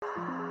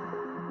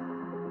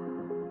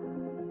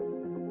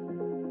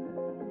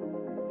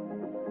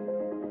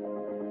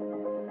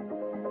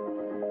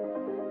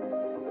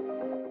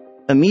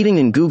A meeting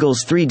in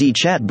Google's 3D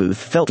chat booth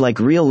felt like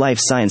real-life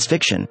science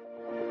fiction.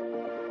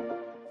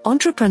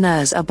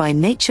 Entrepreneurs are by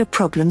nature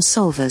problem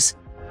solvers.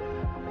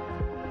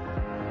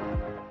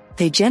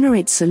 They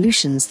generate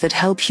solutions that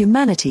help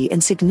humanity in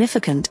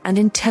significant and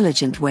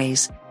intelligent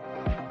ways.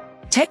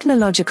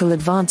 Technological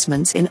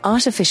advancements in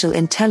artificial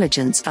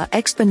intelligence are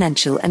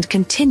exponential and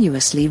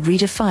continuously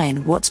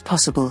redefine what's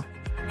possible.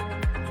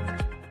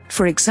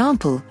 For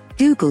example,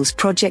 Google's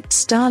Project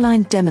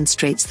Starline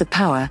demonstrates the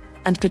power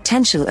and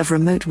potential of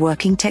remote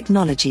working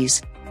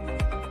technologies.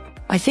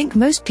 I think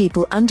most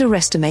people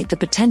underestimate the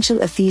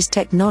potential of these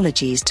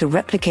technologies to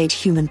replicate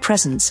human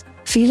presence,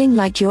 feeling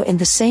like you're in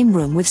the same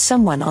room with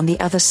someone on the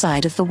other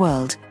side of the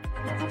world.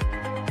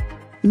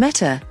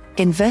 Meta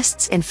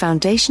invests in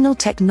foundational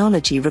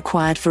technology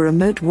required for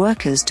remote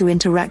workers to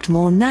interact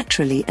more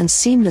naturally and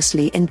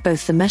seamlessly in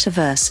both the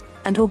metaverse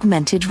and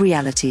augmented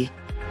reality.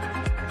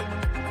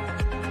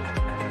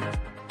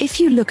 If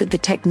you look at the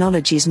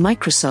technologies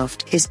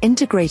Microsoft is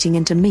integrating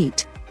into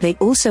Meet, they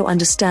also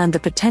understand the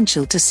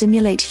potential to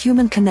simulate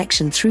human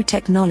connection through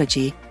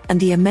technology and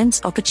the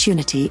immense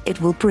opportunity it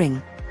will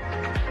bring.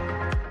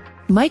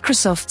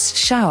 Microsoft's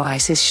Xiao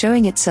Ice is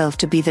showing itself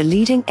to be the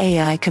leading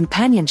AI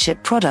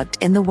companionship product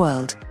in the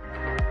world.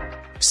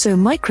 So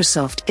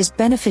Microsoft is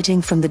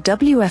benefiting from the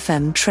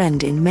WFM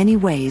trend in many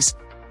ways,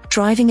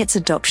 driving its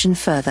adoption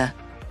further.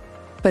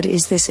 But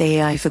is this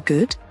AI for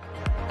good?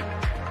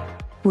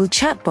 Will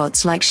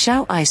chatbots like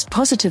Xiao Ice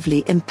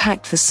positively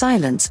impact the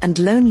silence and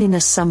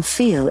loneliness some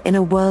feel in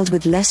a world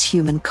with less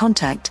human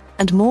contact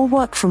and more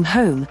work from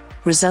home,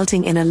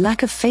 resulting in a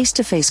lack of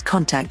face-to-face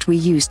contact we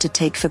used to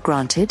take for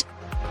granted?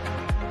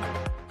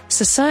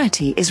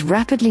 Society is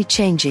rapidly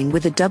changing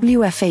with the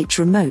WFH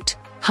remote,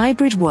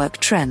 hybrid work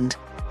trend.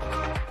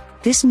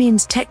 This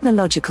means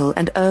technological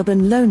and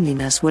urban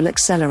loneliness will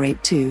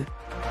accelerate too.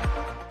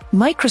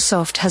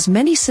 Microsoft has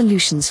many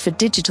solutions for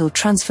digital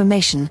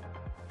transformation,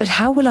 but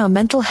how will our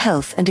mental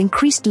health and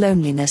increased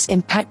loneliness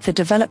impact the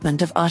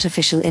development of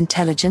artificial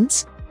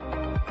intelligence?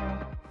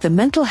 The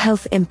mental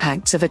health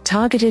impacts of a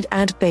targeted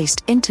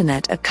ad-based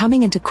internet are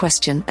coming into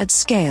question at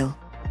scale.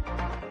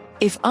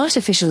 If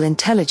artificial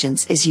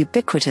intelligence is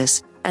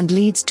ubiquitous and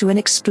leads to an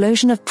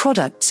explosion of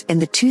products in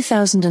the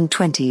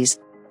 2020s,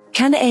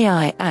 can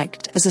AI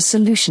act as a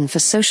solution for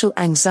social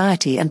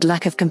anxiety and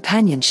lack of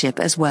companionship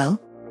as well?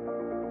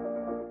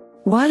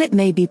 While it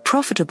may be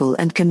profitable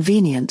and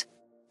convenient,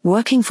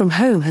 working from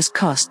home has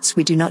costs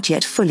we do not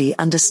yet fully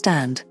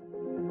understand.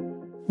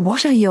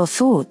 What are your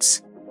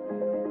thoughts?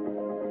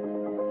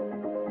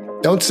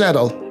 Don't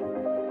settle.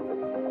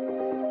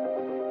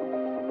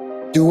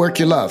 Do work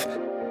you love.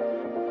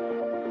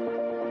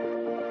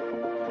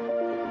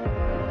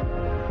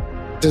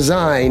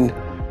 Design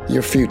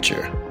your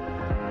future.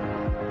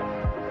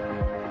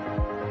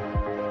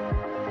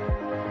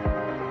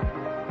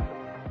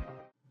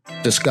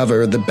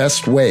 Discover the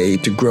best way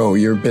to grow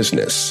your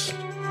business.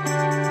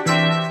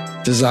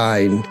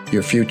 Design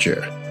your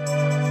future.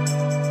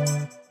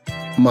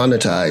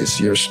 Monetize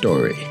your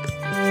story.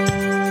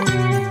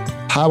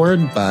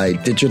 Powered by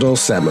Digital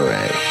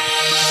Samurai.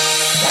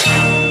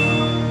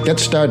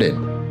 Get started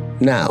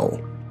now.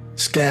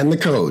 Scan the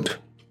code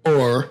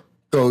or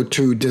go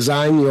to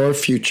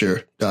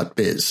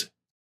designyourfuture.biz.